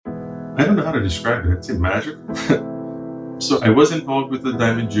I don't know how to describe it. I'd say magical. So I was involved with the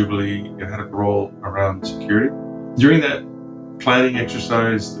Diamond Jubilee. I had a role around security. During that planning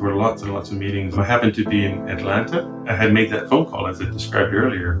exercise, there were lots and lots of meetings. I happened to be in Atlanta. I had made that phone call, as I described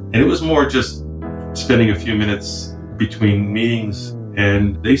earlier. And it was more just spending a few minutes between meetings.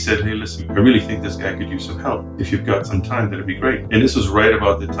 And they said, hey, listen, I really think this guy could use some help. If you've got some time, that'd be great. And this was right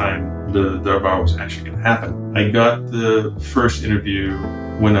about the time the Durbar was actually going to happen. I got the first interview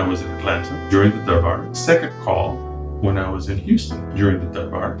when I was in Atlanta during the Durbar. Second call when I was in Houston during the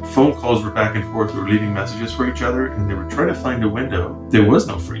Durbar. Phone calls were back and forth. We were leaving messages for each other, and they were trying to find a window. There was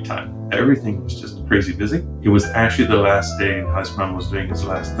no free time. Everything was just crazy busy. It was actually the last day, and Hasman was doing his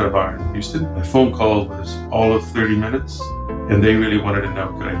last Durbar in Houston. My phone call was all of 30 minutes, and they really wanted to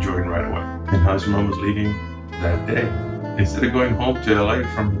know, could I join right away? And Hasman was leaving that day. Instead of going home to LA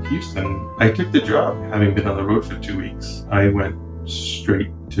from Houston, I took the job. Having been on the road for 2 weeks, I went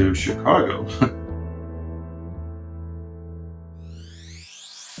straight to Chicago.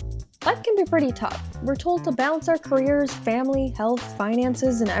 Life can be pretty tough. We're told to balance our careers, family, health,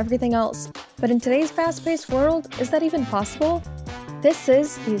 finances, and everything else. But in today's fast-paced world, is that even possible? This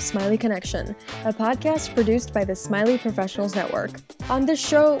is the Smiley Connection, a podcast produced by the Smiley Professionals Network. On this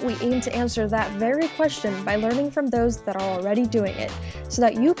show, we aim to answer that very question by learning from those that are already doing it, so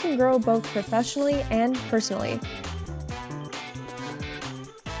that you can grow both professionally and personally.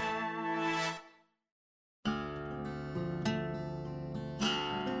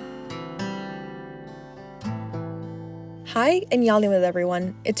 Hi, and Yali with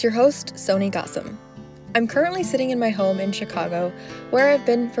everyone. It's your host, Soni Kassam. I'm currently sitting in my home in Chicago, where I've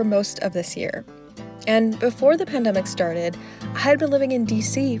been for most of this year. And before the pandemic started, I had been living in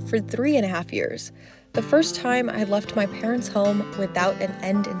DC for 3.5 years, the first time I had left my parents' home without an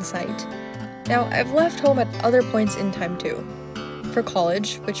end in sight. Now, I've left home at other points in time too. For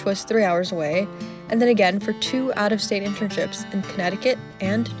college, which was 3 hours away, and then again for 2 out-of-state internships in Connecticut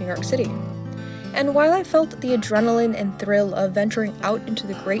and New York City. And while I felt the adrenaline and thrill of venturing out into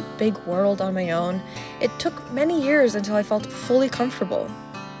the great big world on my own, it took many years until I felt fully comfortable.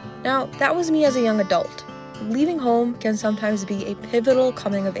 Now, that was me as a young adult. Leaving home can sometimes be a pivotal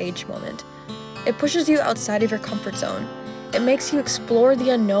coming-of-age moment. It pushes you outside of your comfort zone. It makes you explore the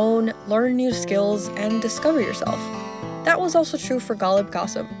unknown, learn new skills, and discover yourself. That was also true for Ghalib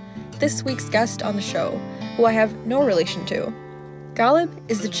Kassam, this week's guest on the show, who I have no relation to. Ghalib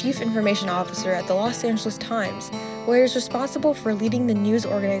is the Chief Information Officer at the Los Angeles Times, where he is responsible for leading the news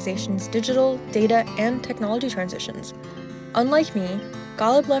organization's digital, data, and technology transitions. Unlike me,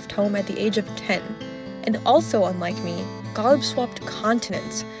 Ghalib left home at the age of 10. And also unlike me, Ghalib swapped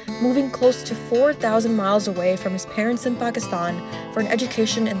continents, moving close to 4,000 miles away from his parents in Pakistan for an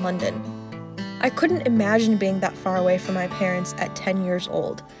education in London. I couldn't imagine being that far away from my parents at 10 years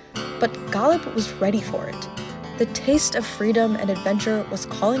old, but Ghalib was ready for it. The taste of freedom and adventure was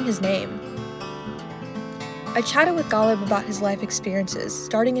calling his name. I chatted with Ghalib about his life experiences,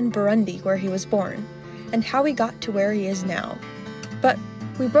 starting in Burundi, where he was born, and how he got to where he is now. But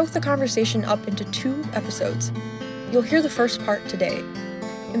we broke the conversation up into 2 episodes. You'll hear the first part today.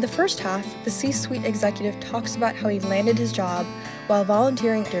 In the first half, the C-suite executive talks about how he landed his job while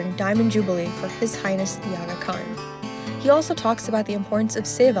volunteering during Diamond Jubilee for His Highness the Aga Khan. He also talks about the importance of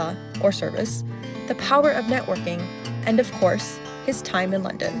seva, or service, the power of networking, and of course, his time in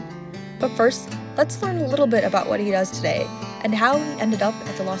London. But first, let's learn a little bit about what he does today and how he ended up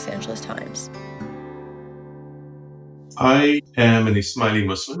at the Los Angeles Times. I am an Ismaili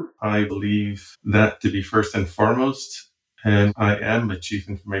Muslim. I believe that to be first and foremost, and I am a Chief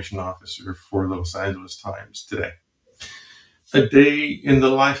Information Officer for the Los Angeles Times today. A day in the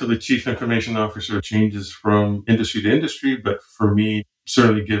life of a Chief Information Officer changes from industry to industry, but for me,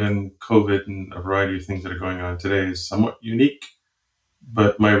 certainly given COVID and a variety of things that are going on today, is somewhat unique.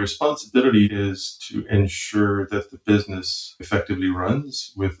 But my responsibility is to ensure that the business effectively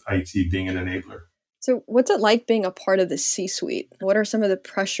runs, with IT being an enabler. So what's it like being a part of the C-suite? What are some of the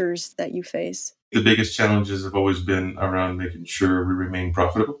pressures that you face? The biggest challenges have always been around making sure we remain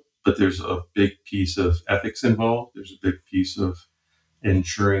profitable. But there's a big piece of ethics involved. There's a big piece of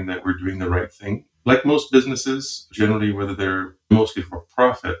ensuring that we're doing the right thing. Like most businesses, generally, whether they're mostly for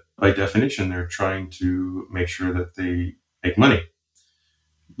profit, by definition, they're trying to make sure that they make money.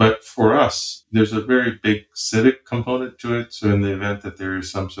 But for us, there's a very big civic component to it. So in the event that there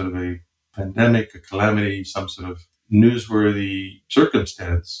is some sort of a pandemic, a calamity, some sort of newsworthy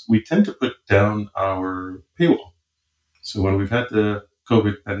circumstance, we tend to put down our paywall. So when we've had the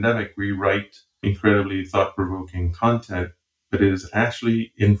COVID pandemic, we write incredibly thought-provoking content, but it is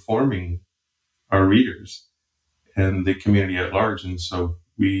actually informing our readers and the community at large. And so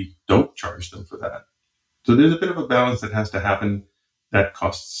we don't charge them for that. So there's a bit of a balance that has to happen. That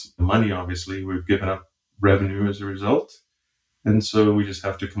costs money, obviously. We've given up revenue as a result. And so we just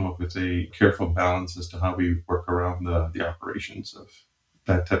have to come up with a careful balance as to how we work around the operations of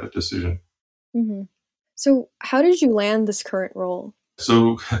that type of decision. Mm-hmm. So how did you land this current role?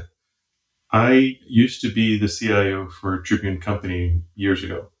 So I used to be the CIO for Tribune Company years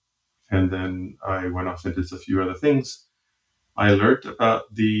ago. And then I went off and did a few other things. I learned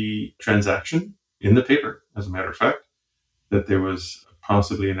about the transaction in the paper, as a matter of fact, that there was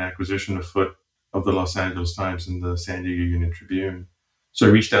possibly an acquisition afoot of the Los Angeles Times and the San Diego Union Tribune. So I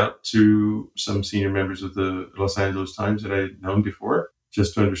reached out to some senior members of the Los Angeles Times that I had known before,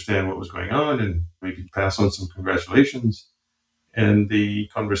 just to understand what was going on and maybe pass on some congratulations. And the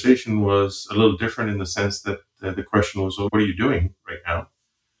conversation was a little different in the sense that the question was, well, what are you doing right now?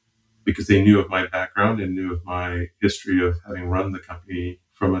 Because they knew of my background and knew of my history of having run the company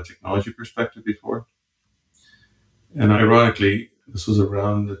from a technology perspective before. And ironically, this was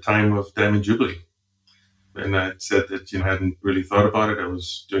around the time of Diamond Jubilee. And I said that, I hadn't really thought about it. I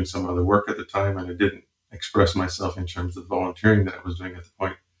was doing some other work at the time, and I didn't express myself in terms of volunteering that I was doing at the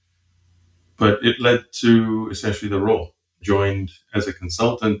point. But it led to essentially the role. Joined as a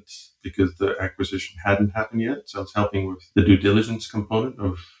consultant because the acquisition hadn't happened yet. So I was helping with the due diligence component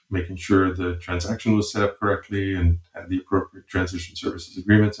of making sure the transaction was set up correctly and had the appropriate transition services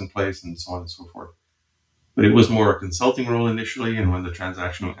agreements in place and so on and so forth. But it was more a consulting role initially. And when the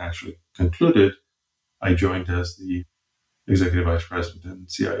transaction actually concluded, I joined as the executive vice president and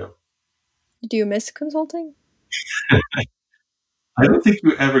CIO. Do you miss consulting? I don't think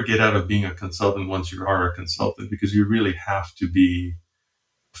you ever get out of being a consultant once you are a consultant, because you really have to be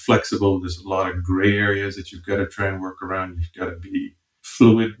flexible. There's a lot of gray areas that you've got to try and work around. You've got to be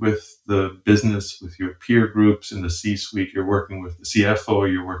fluid with the business, with your peer groups in the C-suite. You're working with the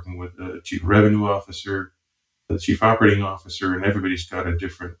CFO, you're working with the chief revenue officer, the chief operating officer, and everybody's got a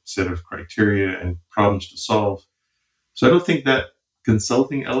different set of criteria and problems to solve. So I don't think that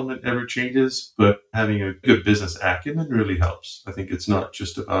consulting element ever changes, but having a good business acumen really helps. I think it's not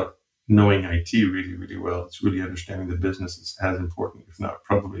just about knowing IT really, really well. It's really understanding the business is as important, if not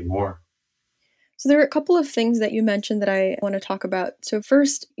probably more. So there are a couple of things that you mentioned that I want to talk about. So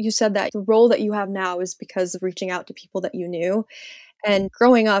first, you said that the role that you have now is because of reaching out to people that you knew. And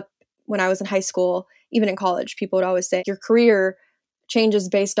growing up, when I was in high school, even in college, people would always say your career changes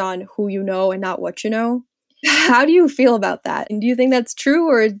based on who you know and not what you know. How do you feel about that? And do you think that's true,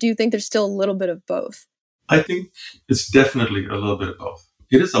 or do you think there's still a little bit of both? I think it's definitely a little bit of both.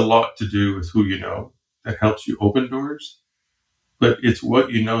 It is a lot to do with who you know that helps you open doors, but it's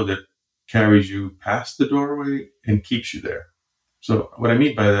what you know that carries you past the doorway and keeps you there. So what I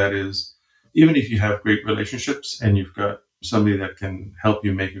mean by that is, even if you have great relationships and you've got somebody that can help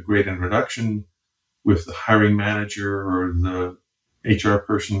you make a great introduction with the hiring manager or the HR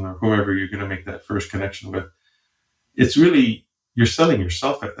person or whoever you're going to make that first connection with, it's really, you're selling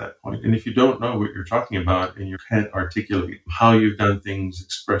yourself at that point. And if you don't know what you're talking about and you can't articulate how you've done things,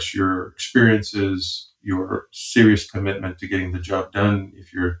 express your experiences, your serious commitment to getting the job done,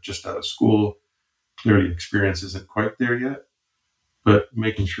 if you're just out of school, clearly experience isn't quite there yet. But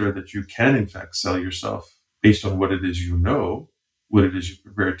making sure that you can, in fact, sell yourself based on what it is you know, what it is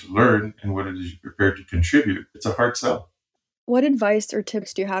you're prepared to learn, and what it is you're prepared to contribute. It's a hard sell. What advice or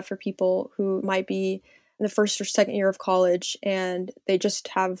tips do you have for people who might be in the first or second year of college and they just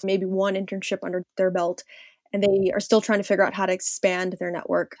have maybe one internship under their belt and they are still trying to figure out how to expand their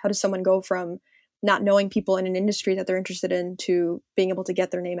network? How does someone go from not knowing people in an industry that they're interested in to being able to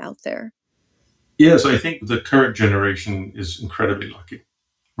get their name out there? Yeah, so I think the current generation is incredibly lucky,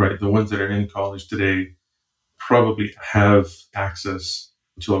 right? The ones that are in college today probably have access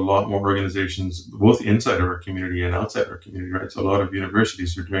to a lot more organizations, both inside of our community and outside our community, right? So a lot of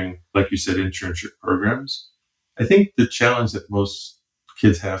universities are doing, like you said, internship programs. I think the challenge that most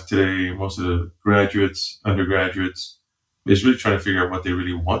kids have today, most of the graduates, undergraduates, is really trying to figure out what they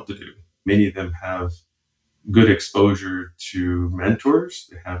really want to do. Many of them have good exposure to mentors.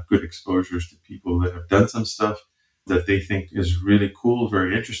 They have good exposures to people that have done some stuff that they think is really cool,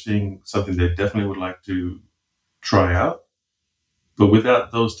 very interesting, something they definitely would like to try out. But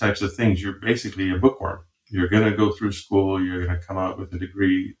without those types of things, you're basically a bookworm. You're going to go through school. You're going to come out with a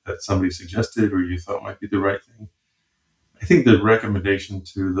degree that somebody suggested or you thought might be the right thing. I think the recommendation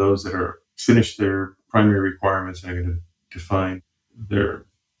to those that are finished their primary requirements and are going to define their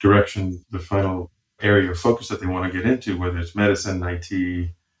direction, the final area of focus that they want to get into, whether it's medicine,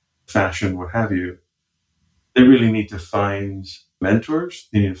 IT, fashion, what have you, they really need to find mentors.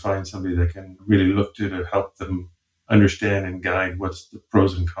 They need to find somebody that can really look to help them understand and guide what's the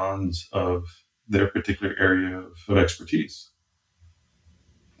pros and cons of their particular area of expertise.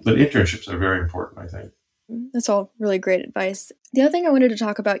 But internships are very important, I think. That's all really great advice. The other thing I wanted to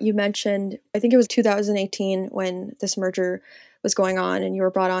talk about, you mentioned, I think it was 2018 when this merger was going on and you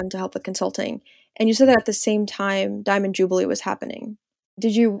were brought on to help with consulting. And you said that at the same time, Diamond Jubilee was happening.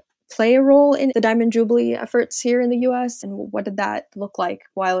 Did you play a role in the Diamond Jubilee efforts here in the US? And what did that look like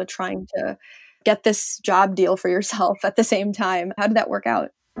while trying to get this job deal for yourself at the same time? How did that work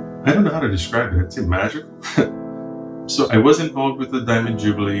out? I don't know how to describe it. I'd say magical. So I was involved with the Diamond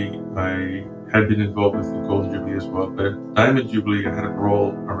Jubilee. I had been involved with the Golden Jubilee as well. But at Diamond Jubilee, I had a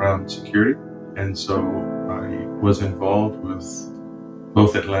role around security. And so I was involved with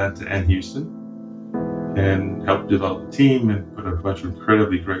both Atlanta and Houston and helped develop a team and put a bunch of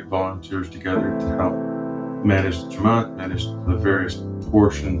incredibly great volunteers together to help manage the Jamaat, manage the various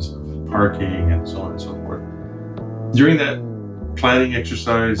portions of parking and so on and so forth. During that planning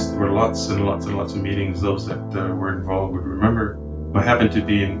exercise, there were lots and lots and lots of meetings. Those that were involved would remember. I happened to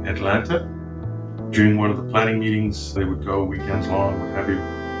be in Atlanta during one of the planning meetings. They would go weekends long, what have you.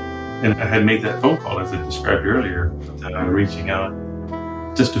 And I had made that phone call, as I described earlier, reaching out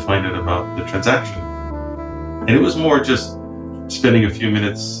just to find out about the transaction. And it was more just spending a few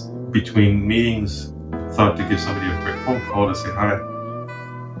minutes between meetings, thought to give somebody a quick phone call to say hi.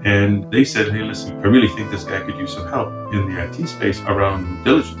 And they said, hey, listen, I really think this guy could use some help in the IT space around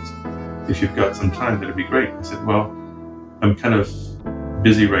diligence. If you've got some time, that'd be great. I said, well, I'm kind of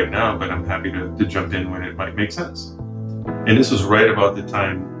busy right now, but I'm happy to jump in when it might make sense. And this was right about the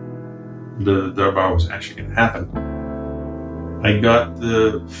time the Darbar was actually going to happen. I got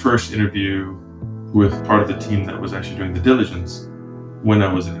the first interview with part of the team that was actually doing the diligence when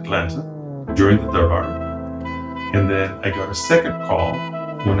I was in Atlanta during the Darbar. And then I got a second call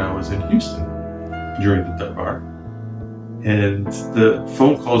when I was in Houston during the Darbar. And the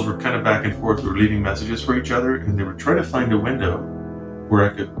phone calls were kind of back and forth. We were leaving messages for each other, and they were trying to find a window where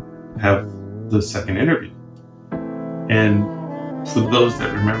I could have the second interview. And for those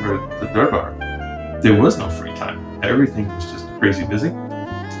that remember the Darbar, there was no free time. Everything was just crazy busy.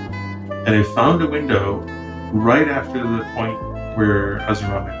 And I found a window right after the point where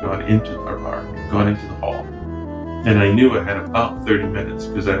Hazimam had gone into the Darbar, gone into the hall. And I knew I had about 30 minutes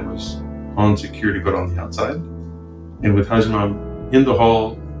because I was on security, but on the outside. And with Hazimam in the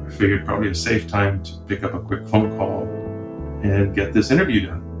hall, I figured probably a safe time to pick up a quick phone call and get this interview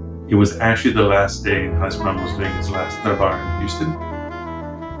done. It was actually the last day, and Hazimam was doing his last Darbar in Houston.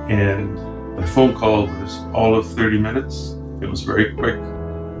 And the phone call was all of 30 minutes. It was very quick.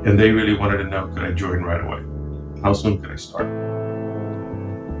 And they really wanted to know, could I join right away? How soon could I start?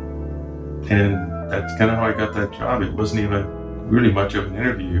 And that's kind of how I got that job. It wasn't even really much of an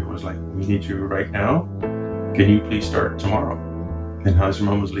interview. It was like, we need you right now. Can you please start tomorrow? And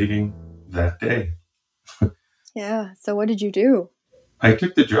Hazimam was leaving that day. Yeah. So what did you do? I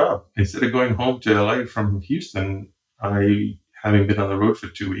took the job. Instead of going home to LA from Houston, having been on the road for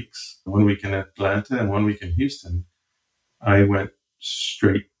 2 weeks, 1 week in Atlanta and 1 week in Houston, I went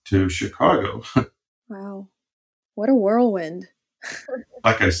straight to Chicago. Wow. What a whirlwind.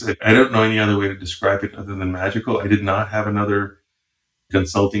 Like I said, I don't know any other way to describe it other than magical. I did not have another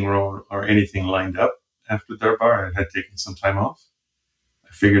consulting role or anything lined up after Darbar. I had taken some time off. I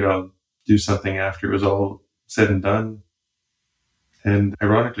figured I'll do something after it was all said and done. And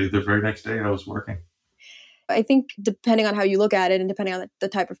ironically, the very next day I was working. I think depending on how you look at it and depending on the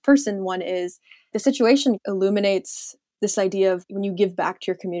type of person one is, the situation illuminates this idea of when you give back to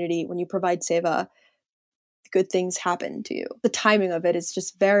your community, when you provide seva, good things happen to you. The timing of it is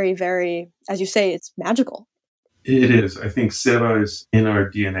just very, very, as you say, it's magical. It is. I think seva is in our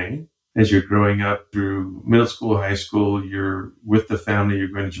DNA. As you're growing up through middle school, high school, you're with the family, you're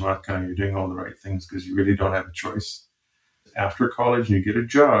going to Jamaat Khan, you're doing all the right things because you really don't have a choice. After college and you get a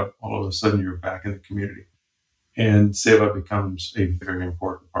job, all of a sudden you're back in the community. And seva becomes a very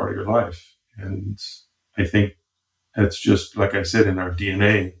important part of your life. And I think that's just, like I said, in our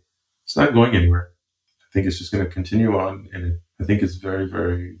DNA. It's not going anywhere. I think it's just going to continue on. And I think it's very,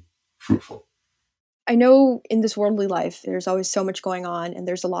 very fruitful. I know in this worldly life, there's always so much going on, and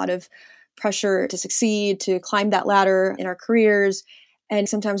there's a lot of pressure to succeed, to climb that ladder in our careers. And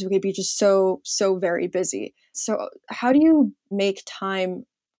sometimes we could be just so very busy. So how do you make time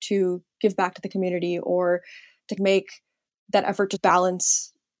to give back to the community or to make that effort to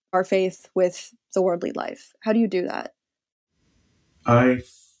balance our faith with the worldly life? How do you do that? I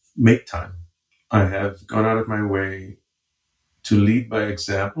make time. I have gone out of my way to lead by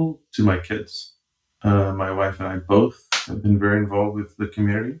example to my kids. My wife and I both have been very involved with the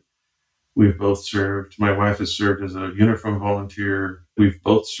community. We've both served. My wife has served as a uniform volunteer. We've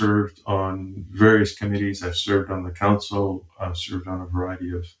both served on various committees. I've served on the council. I've served on a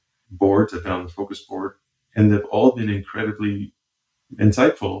variety of boards. I've been on the focus board. And they've all been incredibly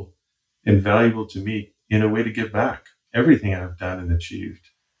insightful and valuable to me in a way to give back. Everything I've done and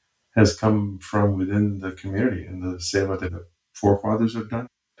achieved has come from within the community and the seva that the forefathers have done.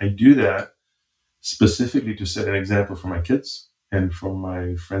 I do that specifically to set an example for my kids and for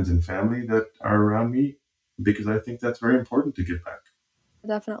my friends and family that are around me, because I think that's very important to give back.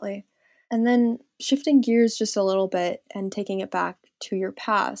 Definitely. And then shifting gears just a little bit and taking it back to your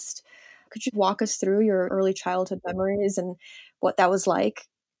past, could you walk us through your early childhood memories and what that was like?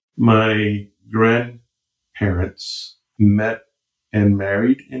 My grandparents met and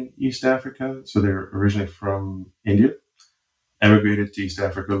married in East Africa. So they're originally from India, emigrated to East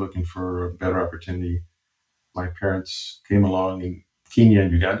Africa looking for a better opportunity. My parents came along in Kenya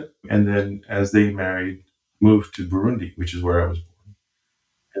and Uganda. And then as they married, moved to Burundi, which is where I was born.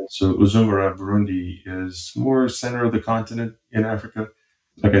 And so Uzumbura, Burundi is more center of the continent in Africa.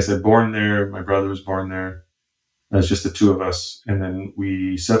 Like I said, born there. My brother was born there. It's just the two of us. And then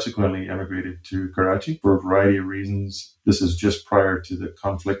we subsequently emigrated to Karachi for a variety of reasons. This is just prior to the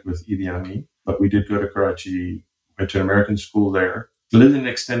conflict with Idi Amin. But we did go to Karachi, went to an American school there, lived in an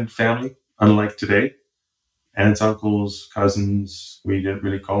extended family, unlike today. Aunts, uncles, cousins. We didn't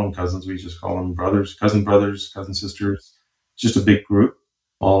really call them cousins. We just call them brothers, cousin sisters. Just a big group.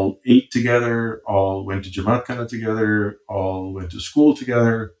 All ate together, all went to Jamaat Khana together, all went to school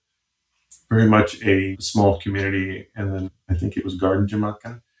together. Very much a small community. And then I think it was Garden Jamaat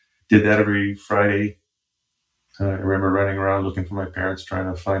Khana. Did that every Friday. I remember running around looking for my parents,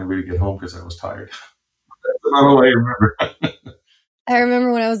 trying to find a way to get home because I was tired. That's about all I remember. I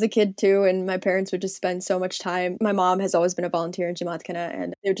remember when I was a kid too, and my parents would just spend so much time. My mom has always been a volunteer in Jamaat Khana,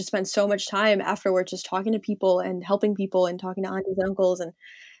 and they would just spend so much time afterwards just talking to people and helping people and talking to aunties and uncles. And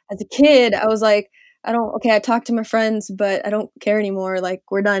as a kid, I was like, I talked to my friends, but I don't care anymore. Like,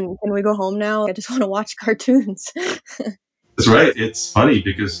 we're done. Can we go home now? I just want to watch cartoons. That's right. It's funny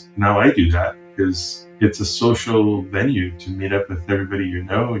because now I do that because it's a social venue to meet up with everybody you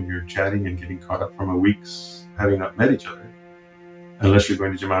know, and you're chatting and getting caught up from a week's having not met each other. Unless you're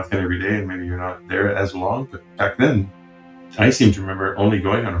going to Jamaat Khana every day and maybe you're not there as long. But back then, I seem to remember only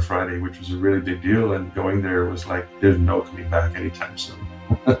going on a Friday, which was a really big deal. And going there was like, there's no coming back anytime soon.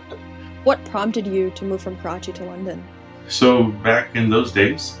 What prompted you to move from Karachi to London? So back in those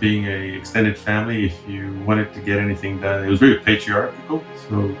days, being an extended family, if you wanted to get anything done, it was very patriarchal.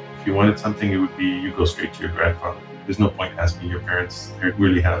 So if you wanted something, it would be you go straight to your grandfather. There's no point asking your parents. They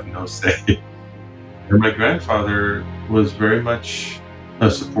really have no say. And my grandfather was very much a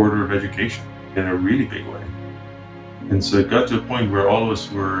supporter of education in a really big way. And so it got to a point where all of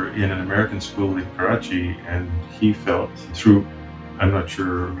us were in an American school in Karachi, and he felt through, I'm not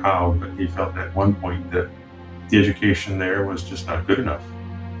sure how, but he felt at one point that the education there was just not good enough.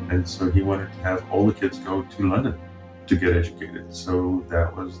 And so he wanted to have all the kids go to London to get educated. So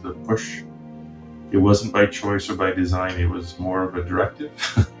that was the push. It wasn't by choice or by design, it was more of a directive.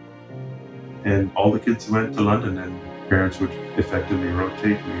 And all the kids went to London, and parents would effectively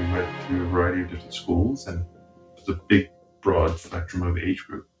rotate. We went to a variety of different schools, and it was a big, broad spectrum of age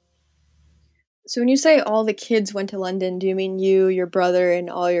group. So when you say all the kids went to London, do you mean you, your brother, and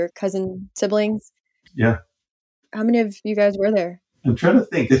all your cousin siblings? Yeah. How many of you guys were there? I'm trying to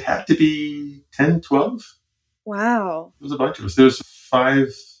think. It had to be 10, 12. Wow. There was a bunch of us. There was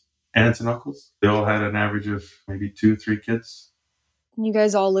 5 aunts and uncles. They all had an average of maybe 2, 3 kids. You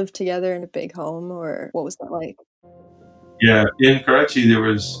guys all lived together in a big home, or what was that like? Yeah, in Karachi there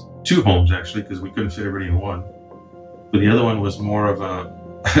was 2 homes actually, because we couldn't fit everybody in one. But the other one was more of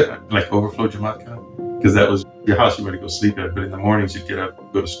a like overflow Jamaat Khana, because that was your house you went to go sleep at. But in the mornings you'd get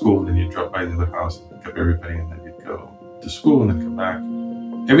up, go to school, and then you'd drop by the other house and pick up everybody, and then you'd go to school and then come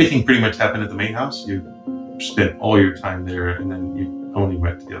back. Everything pretty much happened at the main house. You spent all your time there, and then you only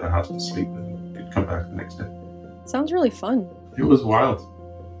went to the other house to sleep, and you'd come back the next day. Sounds really fun. It was wild.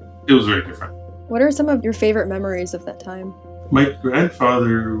 It was very different. What are some of your favorite memories of that time? My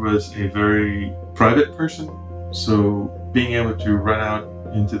grandfather was a very private person, so being able to run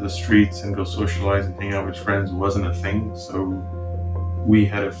out into the streets and go socialize and hang out with friends wasn't a thing. So we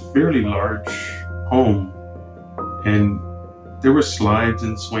had a fairly large home, and there were slides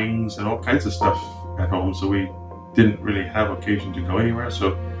and swings and all kinds of stuff at home, so we didn't really have occasion to go anywhere.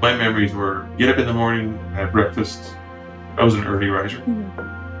 So my memories were get up in the morning, have breakfast. I was an early riser,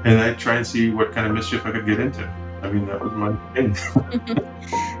 and I'd try and see what kind of mischief I could get into. I mean, that was my thing.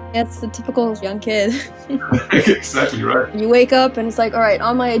 That's the typical young kid. Exactly right. You wake up and it's like, all right,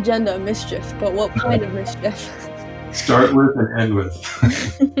 on my agenda, mischief, but what kind of mischief? Start with and end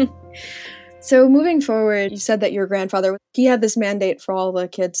with. So moving forward, you said that your grandfather, he had this mandate for all the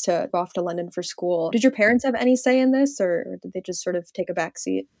kids to go off to London for school. Did your parents have any say in this, or did they just sort of take a back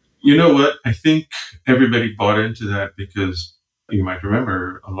seat? You know what? I think everybody bought into that because you might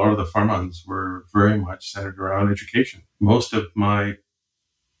remember a lot of the farmhands were very much centered around education. Most of my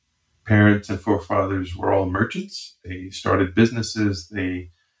parents and forefathers were all merchants. They started businesses. They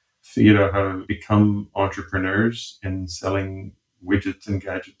figured out how to become entrepreneurs in selling widgets and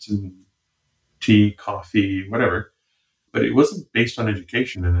gadgets and tea, coffee, whatever. But it wasn't based on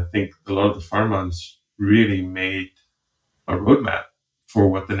education. And I think a lot of the farmhands really made a roadmap for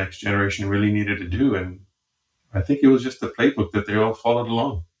what the next generation really needed to do. And I think it was just the playbook that they all followed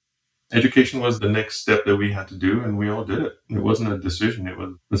along. Education was the next step that we had to do, and we all did it. It wasn't a decision. It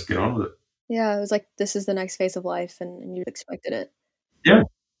was, let's get on with it. Yeah, it was like, this is the next phase of life, and you expected it. Yeah,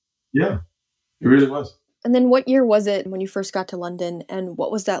 yeah, it really was. And then what year was it when you first got to London, and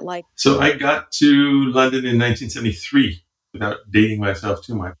what was that like? So I got to London in 1973 without dating myself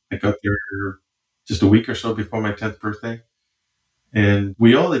too much. I got there just a week or so before my 10th birthday. And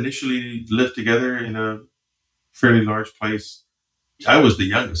we all initially lived together in a fairly large place. I was the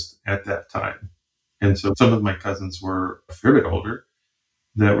youngest at that time. And so some of my cousins were a fair bit older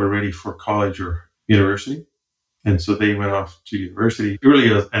that were ready for college or university. And so they went off to university.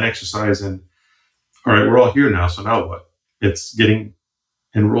 Really an exercise in, all right, we're all here now. So now what? It's getting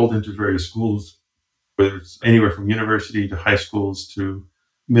enrolled into various schools, whether it's anywhere from university to high schools to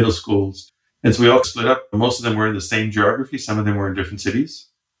middle schools. And so we all split up. Most of them were in the same geography. Some of them were in different cities,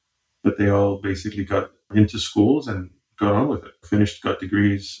 but they all basically got into schools and got on with it. Finished, got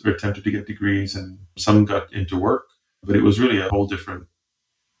degrees or attempted to get degrees, and some got into work. But it was really a whole different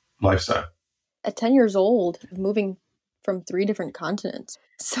lifestyle. At 10 years old, moving from 3 different continents.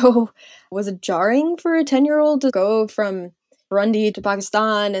 So was it jarring for a 10-year-old to go from Burundi to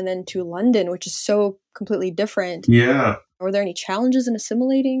Pakistan and then to London, which is so completely different? Yeah. Were there any challenges in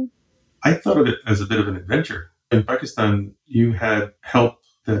assimilating? I thought of it as a bit of an adventure. In Pakistan, you had help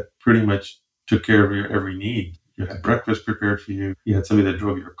that pretty much took care of your every need. You had breakfast prepared for you. You had somebody that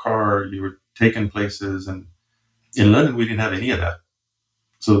drove your car. You were taken places. And in London, we didn't have any of that.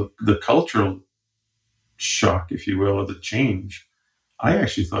 So the cultural shock, if you will, or the change, I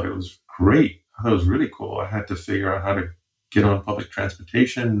actually thought it was great. I thought it was really cool. I had to figure out how to get on public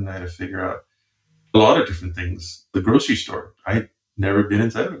transportation. I had to figure out a lot of different things. The grocery store. I'd never been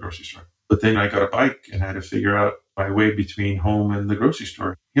inside of a grocery store. But then I got a bike and had to figure out my way between home and the grocery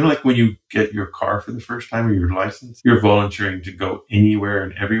store. You know, like when you get your car for the first time or your license, you're volunteering to go anywhere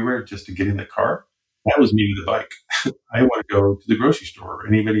and everywhere just to get in the car. That was me with the bike. I want to go to the grocery store.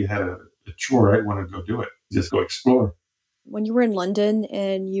 Anybody had a chore, I'd want to go do it. Just go explore. When you were in London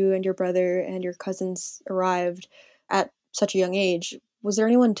and you and your brother and your cousins arrived at such a young age, was there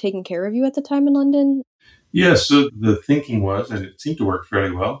anyone taking care of you at the time in London? Yeah, so the thinking was, and it seemed to work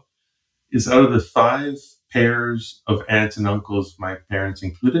fairly well, is out of the 5 pairs of aunts and uncles, my parents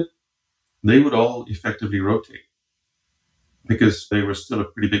included, they would all effectively rotate because they were still a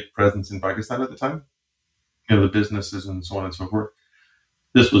pretty big presence in Pakistan at the time. You know, the businesses and so on and so forth.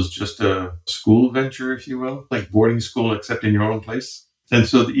 This was just a school venture, if you will, like boarding school, except in your own place. And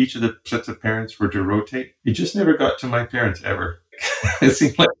so each of the sets of parents were to rotate. It just never got to my parents ever. It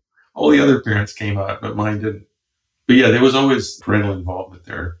seemed like all the other parents came out, but mine didn't. But yeah, there was always parental involvement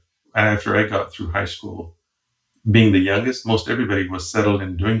there. After I got through high school, being the youngest, most everybody was settled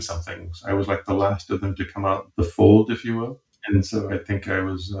in doing something. So I was like the last of them to come out the fold, if you will. And so I think I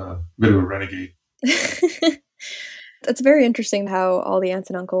was a bit of a renegade. It's very interesting how all the aunts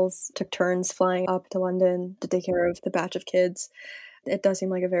and uncles took turns flying up to London to take care of the batch of kids. It does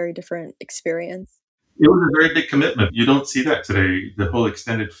seem like a very different experience. It was a very big commitment. You don't see that today. The whole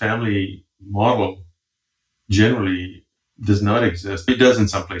extended family model generally does not exist. It does in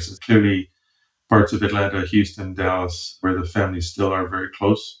some places. Clearly, parts of Atlanta, Houston, Dallas, where the families still are very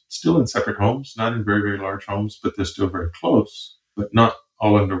close, still in separate homes, not in very, very large homes, but they're still very close, but not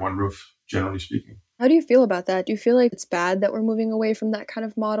all under one roof, generally speaking. How do you feel about that? Do you feel like it's bad that we're moving away from that kind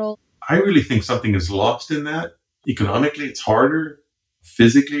of model? I really think something is lost in that. Economically, it's harder.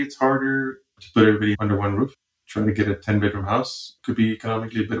 Physically, it's harder to put everybody under one roof. Trying to get a 10-bedroom house could be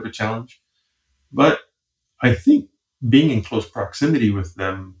economically a bit of a challenge. But I think being in close proximity with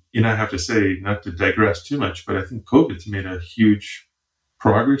them, you know, I have to say, not to digress too much, but I think COVID's made a huge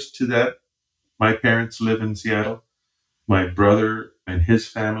progress to that. My parents live in Seattle. My brother and his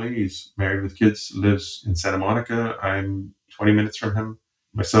family, he's married with kids, lives in Santa Monica. I'm 20 minutes from him.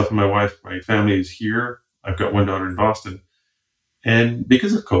 Myself and my wife, my family is here. I've got one daughter in Boston. And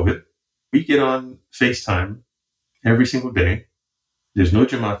because of COVID, we get on FaceTime every single day. There's no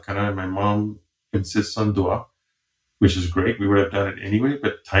Jamaat Khana, and my mom insists on dua, which is great. We would have done it anyway,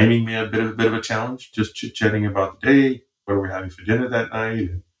 but timing may have been a bit of a challenge, just chit-chatting about the day, what are we having for dinner that night,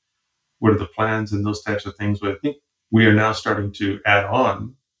 and what are the plans and those types of things. But I think we are now starting to add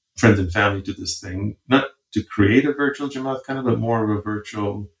on friends and family to this thing, not to create a virtual Jamaat Khana, but more of a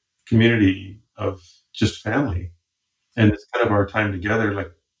virtual community of just family. And it's kind of our time together.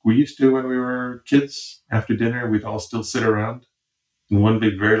 Like we used to when we were kids, after dinner, we'd all still sit around in one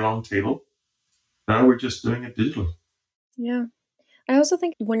big, very long table. Now we're just doing it digitally. Yeah. I also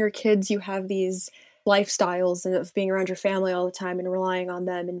think when you're kids, you have these lifestyles and of being around your family all the time and relying on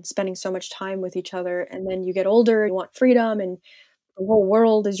them and spending so much time with each other. And then you get older, you want freedom and the whole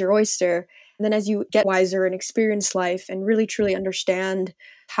world is your oyster. And then as you get wiser and experience life and really truly understand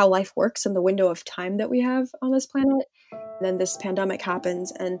how life works and the window of time that we have on this planet, then this pandemic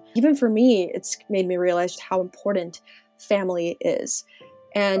happens. And even for me, it's made me realize how important family is.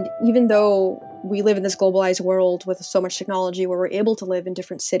 And even though we live in this globalized world with so much technology where we're able to live in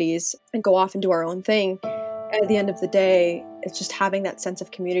different cities and go off and do our own thing, at the end of the day, it's just having that sense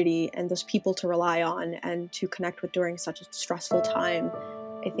of community and those people to rely on and to connect with during such a stressful time,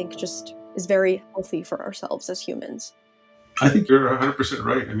 I think just is very healthy for ourselves as humans. I think you're 100%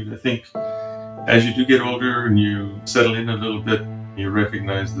 right. I mean, I think as you do get older and you settle in a little bit, you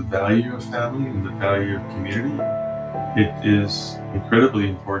recognize the value of family and the value of community. It is incredibly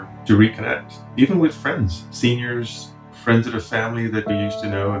important to reconnect, even with friends, seniors, friends of the family that we used to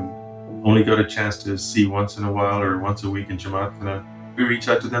know and only got a chance to see once in a while or once a week in Jamaat Khana. We reach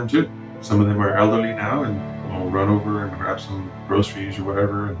out to them too. Some of them are elderly now and we'll run over and grab some groceries or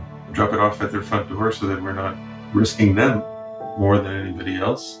whatever and drop it off at their front door so that we're not risking them more than anybody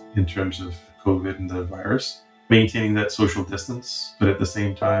else in terms of COVID and the virus. Maintaining that social distance, but at the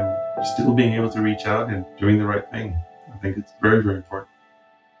same time, still being able to reach out and doing the right thing. I think it's very, very important.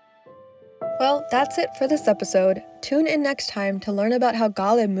 Well, that's it for this episode. Tune in next time to learn about how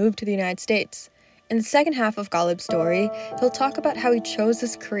Ghalib moved to the United States. In the second half of Ghalib's story, he'll talk about how he chose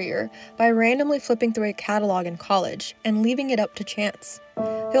this career by randomly flipping through a catalog in college and leaving it up to chance.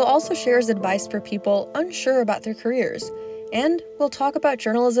 He'll also share his advice for people unsure about their careers. And we'll talk about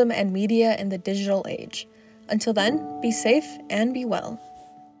journalism and media in the digital age. Until then, be safe and be well.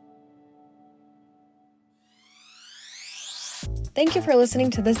 Thank you for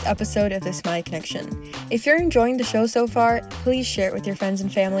listening to this episode of The Smiley Connection. If you're enjoying the show so far, please share it with your friends and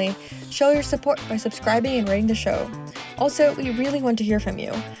family. Show your support by subscribing and rating the show. Also, we really want to hear from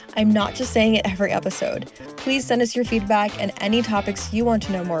you. I'm not just saying it every episode. Please send us your feedback and any topics you want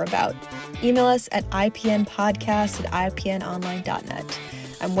to know more about. Email us at ipnpodcast@ipnonline.net.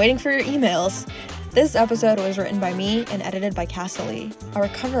 I'm waiting for your emails. This episode was written by me and edited by Cassie Lee. Our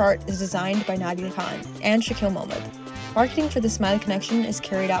cover art is designed by Nadia Khan and Shaquille Mohammed. Marketing for The Smiley Connection is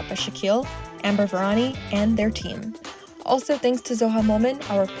carried out by Shaquille, Amber Varani, and their team. Also thanks to Zoha Momin,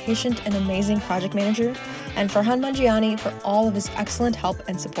 our patient and amazing project manager, and Farhan Manjiani for all of his excellent help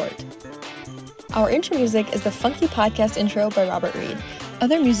and support. Our intro music is the funky podcast intro by Robert Reed.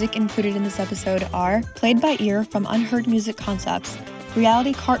 Other music included in this episode are Played by Ear from Unheard Music Concepts,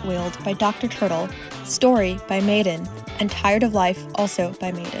 Reality Cartwheeled by Dr. Turtle, Story by Maiden, and Tired of Life also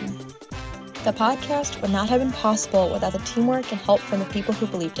by Maiden. The podcast would not have been possible without the teamwork and help from the people who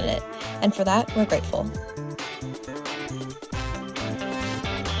believed in it, and for that, we're grateful.